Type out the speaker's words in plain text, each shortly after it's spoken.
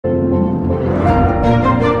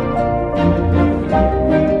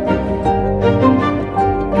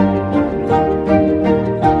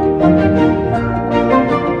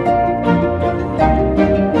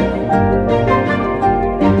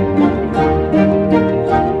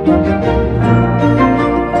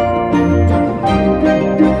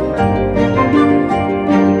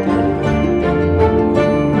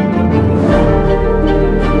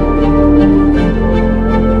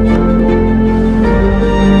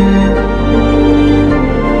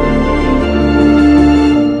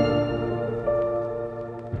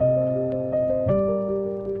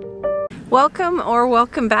or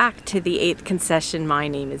welcome back to the 8th concession. My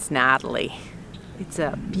name is Natalie. It's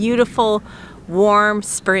a beautiful, warm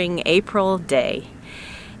spring April day.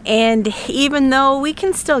 And even though we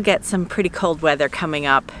can still get some pretty cold weather coming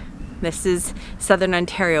up, this is Southern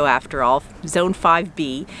Ontario after all, Zone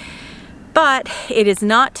 5B, but it is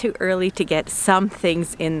not too early to get some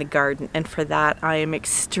things in the garden, and for that I am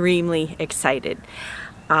extremely excited.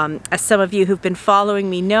 As some of you who've been following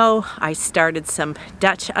me know, I started some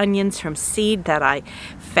Dutch onions from seed that I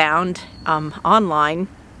found online,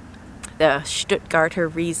 the Stuttgarter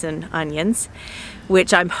Riesen onions,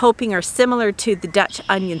 which I'm hoping are similar to the Dutch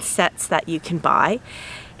onion sets that you can buy,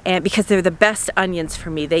 and because they're the best onions for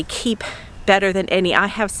me. They keep better than any. I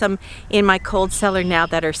have some in my cold cellar now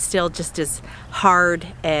that are still just as hard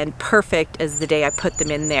and perfect as the day I put them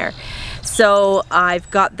in there. So I've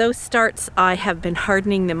got those starts. I have been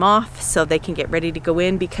hardening them off so they can get ready to go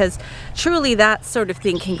in, because truly that sort of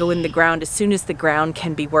thing can go in the ground as soon as the ground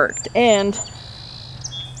can be worked. And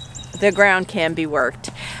the ground can be worked.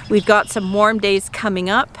 We've got some warm days coming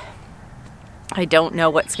up. I don't know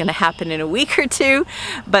what's going to happen in a week or two,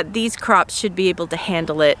 but these crops should be able to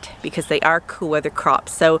handle it because they are cool weather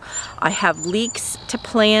crops. So I have leeks to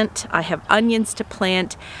plant, I have onions to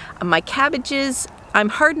plant. My cabbages, I'm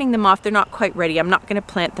hardening them off. They're not quite ready. I'm not going to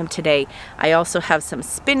plant them today. I also have some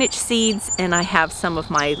spinach seeds, and I have some of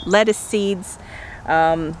my lettuce seeds.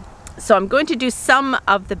 So I'm going to do some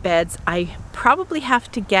of the beds. I probably have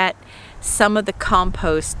to get some of the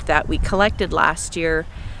compost that we collected last year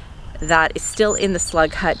that is still in the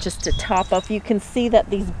slug hut just to top up. You can see that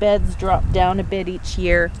these beds drop down a bit each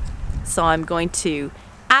year. So I'm going to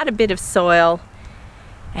add a bit of soil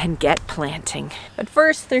and get planting. But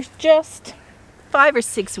first, there's just 5 or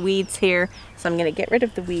 6 weeds here. So I'm going to get rid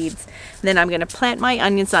of the weeds. Then I'm going to plant my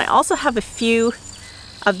onions. I also have a few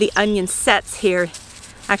of the onion sets here.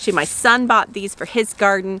 Actually, my son bought these for his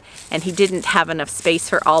garden and he didn't have enough space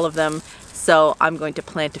for all of them. So I'm going to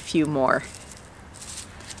plant a few more.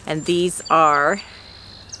 And these are,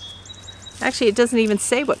 actually it doesn't even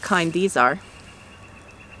say what kind these are.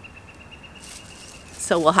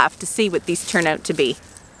 So we'll have to see what these turn out to be.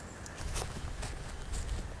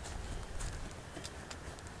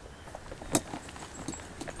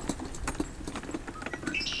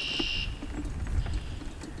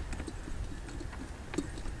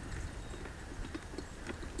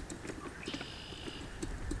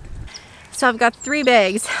 So I've got 3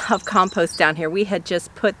 bags of compost down here. We had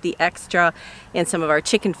just put the extra in some of our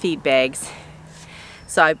chicken feed bags.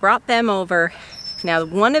 So I brought them over. Now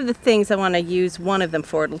one of the things I want to use one of them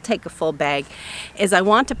for, it'll take a full bag, is I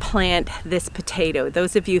want to plant this potato.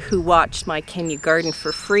 Those of you who watched my Can You Garden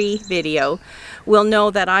for Free video will know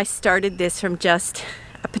that I started this from just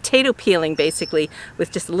a potato peeling, basically,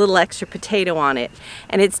 with just a little extra potato on it.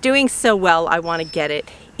 And it's doing so well, I want to get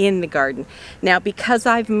it in the garden. Now, because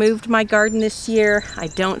I've moved my garden this year, I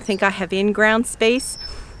don't think I have in-ground space,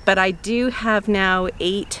 but I do have now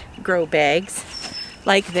 8 grow bags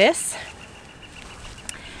like this.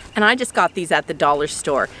 And I just got these at the dollar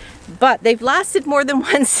store. But they've lasted more than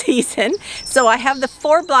one season. So I have the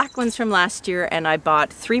 4 black ones from last year, and I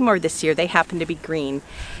bought 3 more this year. They happen to be green.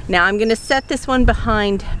 Now I'm going to set this one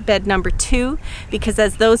behind bed number 2, because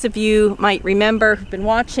as those of you might remember who've been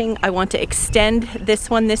watching, I want to extend this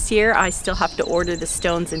one this year. I still have to order the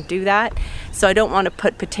stones and do that. So I don't want to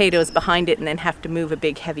put potatoes behind it and then have to move a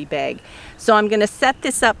big heavy bag. So I'm going to set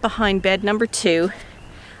this up behind bed number 2.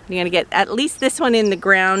 I'm going to get at least this one in the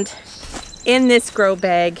ground in this grow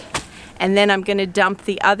bag, and then I'm going to dump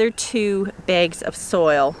the other 2 bags of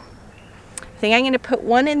soil. I think I'm going to put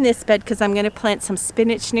one in this bed because I'm going to plant some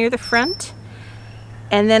spinach near the front,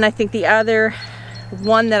 and then I think the other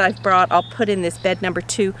one that I've brought I'll put in this bed number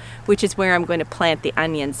 2, which is where I'm going to plant the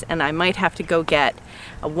onions. And I might have to go get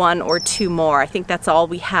 1 or 2 more. I think that's all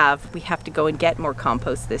we have. We have to go and get more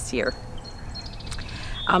compost this year.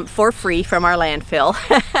 For free from our landfill.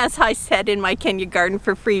 As I said in my Can You Garden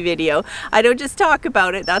for Free video, I don't just talk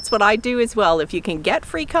about it, that's what I do as well. If you can get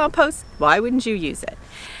free compost, why wouldn't you use it?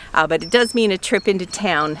 But it does mean a trip into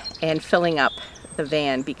town and filling up the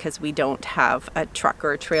van because we don't have a truck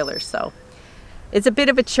or a trailer, so it's a bit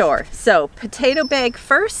of a chore. So potato bag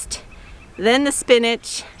first, then the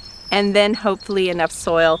spinach, and then hopefully enough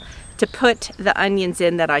soil to put the onions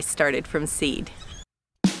in that I started from seed.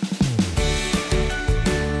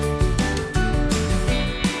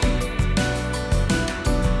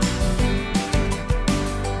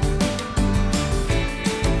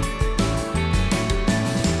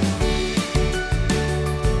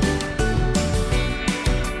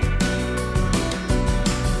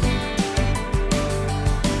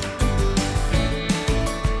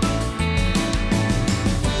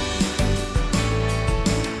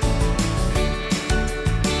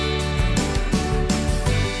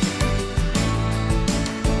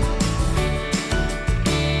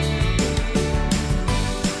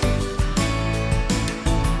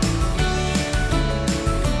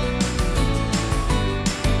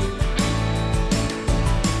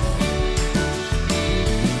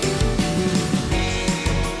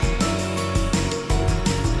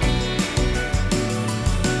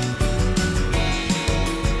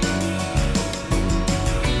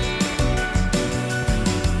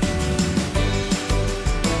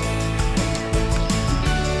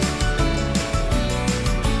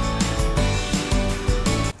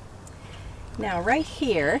 Now right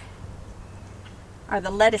here are the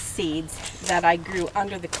lettuce seeds that I grew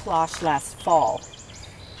under the cloche last fall.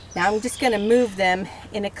 Now I'm just going to move them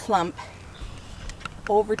in a clump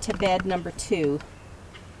over to bed number 2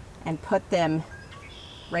 and put them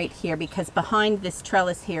right here, because behind this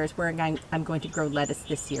trellis here is where I'm going to grow lettuce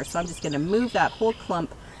this year. So I'm just going to move that whole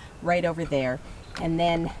clump right over there and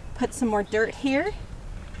then put some more dirt here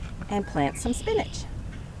and plant some spinach.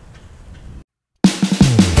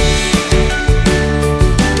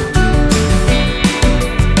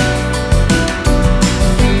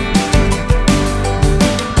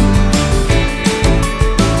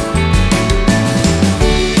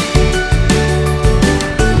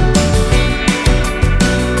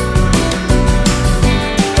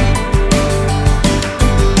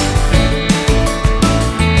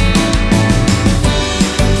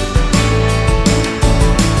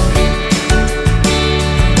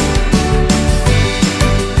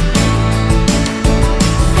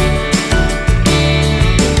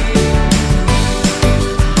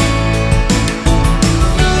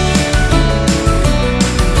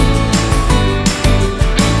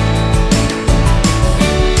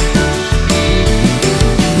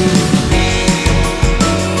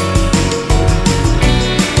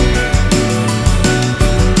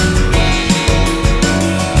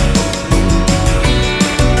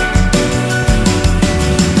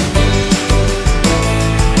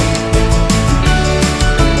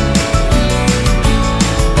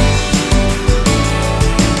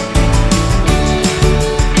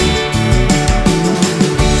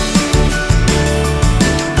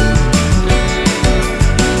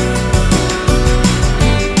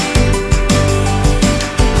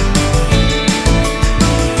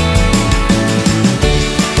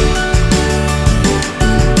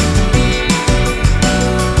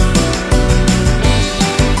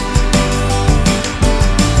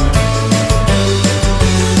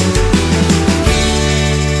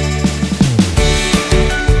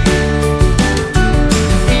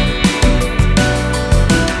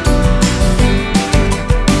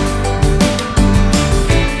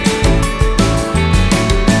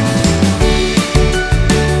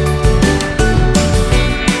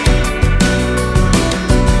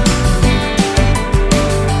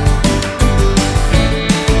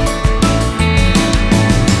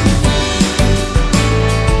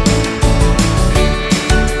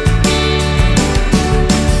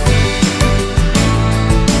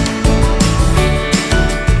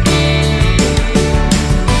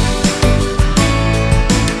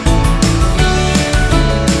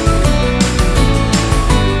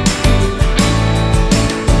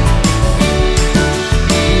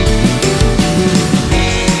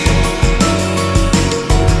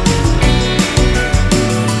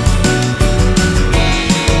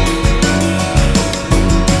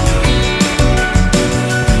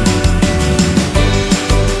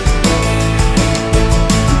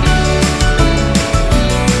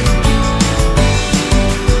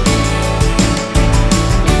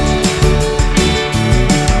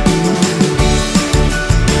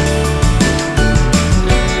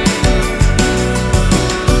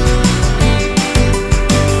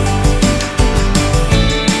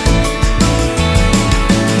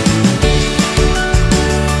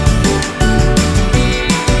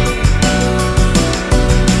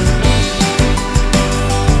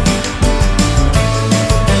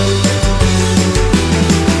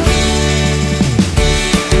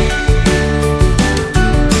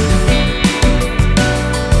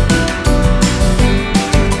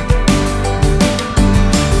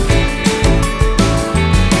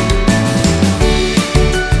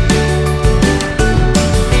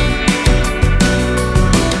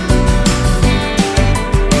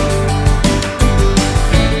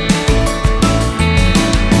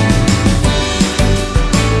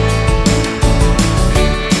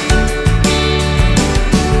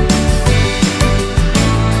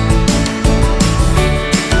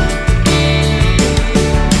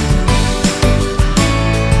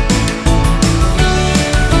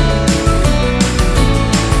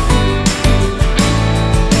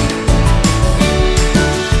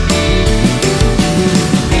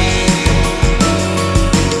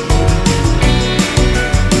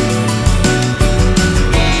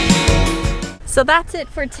 So that's it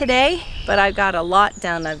for today, but I've got a lot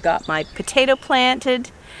done. I've got my potato planted,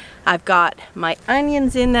 I've got my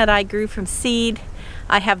onions in that I grew from seed,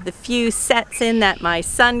 I have the few sets in that my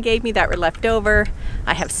son gave me that were left over,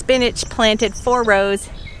 I have spinach planted 4 rows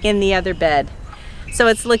in the other bed. So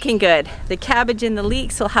it's looking good. The cabbage and the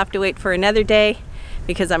leeks will have to wait for another day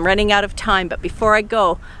because I'm running out of time, but before I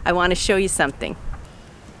go, I want to show you something.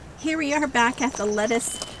 Here we are back at the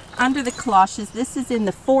lettuce under the cloches. This is in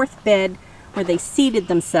the 4th bed where they seeded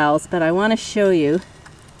themselves, but I want to show you.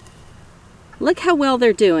 Look how well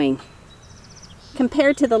they're doing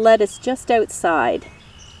compared to the lettuce just outside.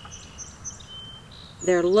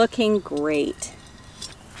 They're looking great.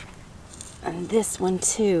 And this one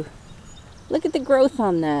too. Look at the growth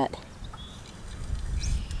on that.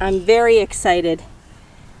 I'm very excited.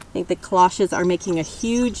 I think the cloches are making a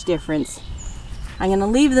huge difference. I'm going to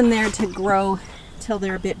leave them there to grow till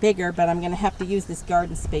they're a bit bigger, but I'm going to have to use this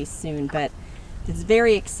garden space soon. But it's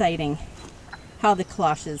very exciting how the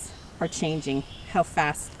cloches are changing, how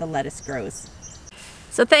fast the lettuce grows.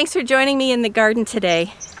 So thanks for joining me in the garden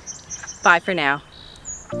today. Bye for now.